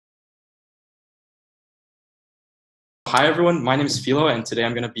Hi everyone, my name is Philo, and today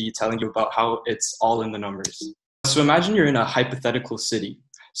I'm going to be telling you about how it's all in the numbers. So imagine you're in a hypothetical city.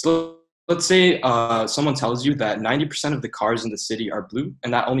 So let's say someone tells you that 90% of the cars in the city are blue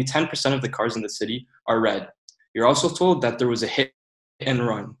and that only 10% of the cars in the city are red. You're also told that there was a hit and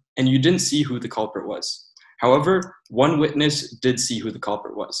run, and you didn't see who the culprit was. However, one witness did see who the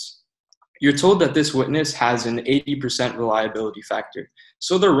culprit was. You're told that this witness has an 80% reliability factor,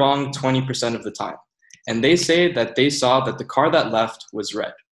 so they're wrong 20% of the time. And they say that they saw that the car that left was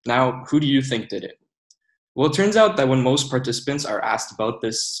red. Now, who do you think did it? Well, it turns out that when most participants are asked about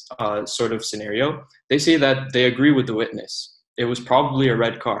this sort of scenario, they say that they agree with the witness. It was probably a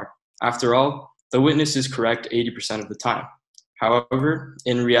red car. After all, the witness is correct 80% of the time. However,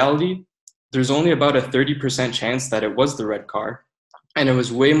 in reality, there's only about a 30% chance that it was the red car, and it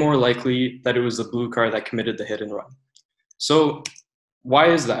was way more likely that it was the blue car that committed the hit and run. So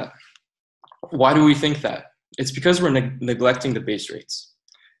why is that? Why do we think that? It's because we're neglecting the base rates.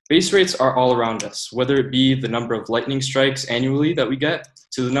 Base rates are all around us, whether it be the number of lightning strikes annually that we get,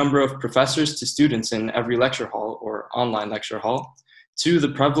 to the number of professors to students in every lecture hall or online lecture hall, to the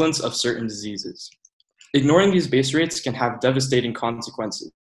prevalence of certain diseases. Ignoring these base rates can have devastating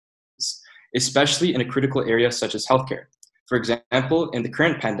consequences, especially in a critical area such as healthcare. For example, in the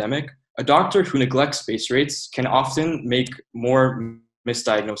current pandemic, a doctor who neglects base rates can often make more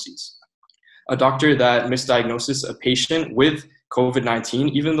misdiagnoses. A doctor that misdiagnoses a patient with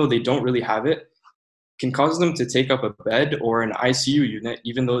COVID-19, even though they don't really have it, can cause them to take up a bed or an ICU unit,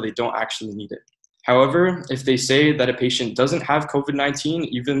 even though they don't actually need it. However, if they say that a patient doesn't have COVID-19,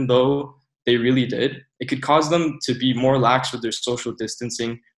 even though they really did, it could cause them to be more lax with their social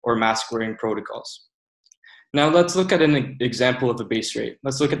distancing or mask wearing protocols. Now let's look at an example of the base rate.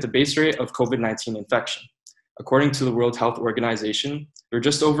 Let's look at the base rate of COVID-19 infection. According to the World Health Organization, there are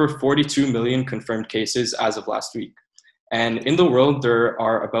just over 42 million confirmed cases as of last week. And in the world, there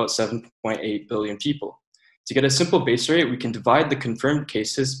are about 7.8 billion people. To get a simple base rate, we can divide the confirmed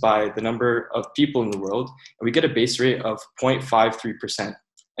cases by the number of people in the world, and we get a base rate of 0.53%.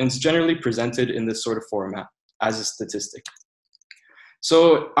 And it's generally presented in this sort of format as a statistic.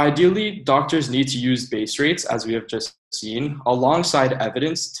 So ideally, doctors need to use base rates, as we have just seen, alongside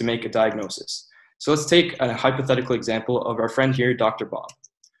evidence to make a diagnosis. So let's take a hypothetical example of our friend here, Dr. Bob.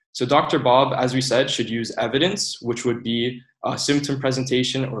 So Dr. Bob, as we said, should use evidence, which would be symptom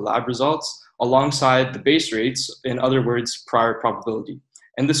presentation or lab results, alongside the base rates, in other words, prior probability.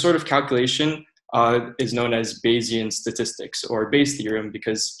 And this sort of calculation is known as Bayesian statistics or Bayes' theorem,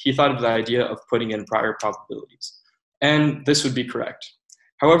 because he thought of the idea of putting in prior probabilities. And this would be correct.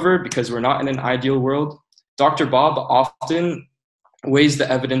 However, because we're not in an ideal world, Dr. Bob often weighs the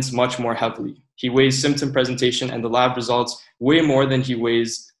evidence much more heavily. He weighs symptom presentation and the lab results way more than he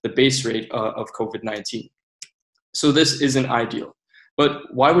weighs the base rate of COVID-19. So this isn't ideal.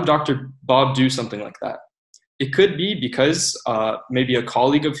 But why would Dr. Bob do something like that? It could be because maybe a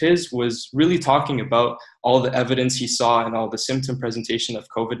colleague of his was really talking about all the evidence he saw and all the symptom presentation of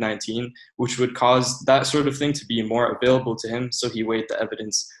COVID-19, which would cause that sort of thing to be more available to him, so he weighed the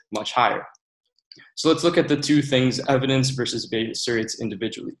evidence much higher. So let's look at the two things, evidence versus base rates,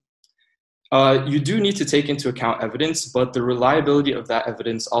 individually. You do need to take into account evidence, but the reliability of that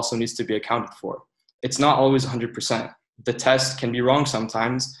evidence also needs to be accounted for. It's not always 100%. The test can be wrong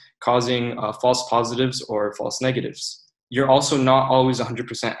sometimes, causing false positives or false negatives. You're also not always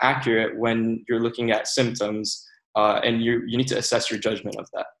 100% accurate when you're looking at symptoms, and you need to assess your judgment of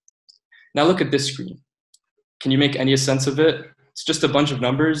that. Now look at this screen. Can you make any sense of it? It's just a bunch of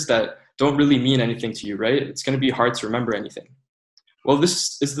numbers that don't really mean anything to you, right? It's going to be hard to remember anything. Well,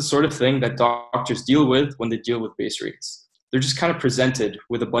 this is the sort of thing that doctors deal with when they deal with base rates. They're just kind of presented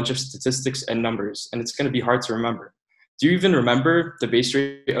with a bunch of statistics and numbers, and it's going to be hard to remember. Do you even remember the base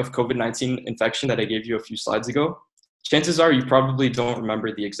rate of COVID-19 infection that I gave you a few slides ago? Chances are you probably don't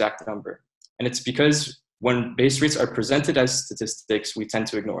remember the exact number. And it's because when base rates are presented as statistics, we tend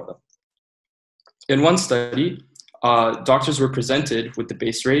to ignore them. In one study, doctors were presented with the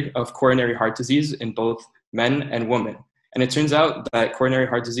base rate of coronary heart disease in both men and women. And it turns out that coronary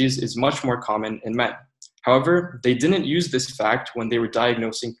heart disease is much more common in men. However, they didn't use this fact when they were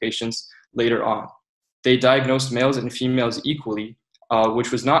diagnosing patients later on. They diagnosed males and females equally,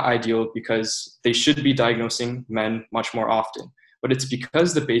 which was not ideal because they should be diagnosing men much more often. But it's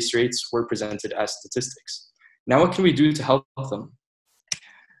because the base rates were presented as statistics. Now, what can we do to help them?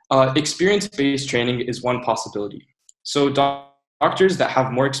 Experience-based training is one possibility. So doctors that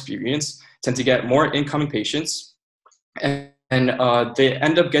have more experience tend to get more incoming patients, and they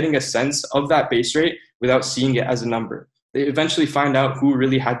end up getting a sense of that base rate without seeing it as a number. They eventually find out who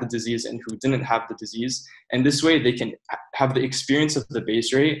really had the disease and who didn't have the disease. And this way they can have the experience of the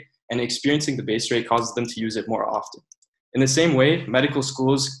base rate, and experiencing the base rate causes them to use it more often. In the same way, medical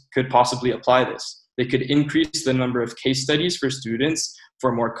schools could possibly apply this. They could increase the number of case studies for students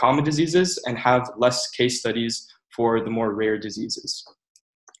for more common diseases and have less case studies for the more rare diseases.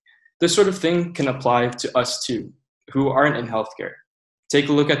 This sort of thing can apply to us too, who aren't in healthcare. Take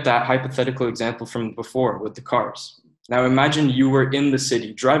a look at that hypothetical example from before with the cars. Now imagine you were in the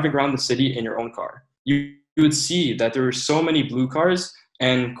city, driving around the city in your own car. You would see that there were so many blue cars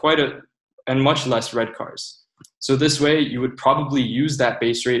and much less red cars. So this way you would probably use that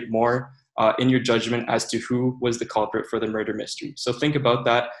base rate more in your judgment as to who was the culprit for the murder mystery. So think about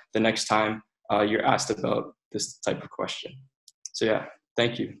that the next time you're asked about this type of question. So yeah,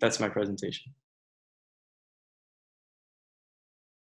 thank you. That's my presentation.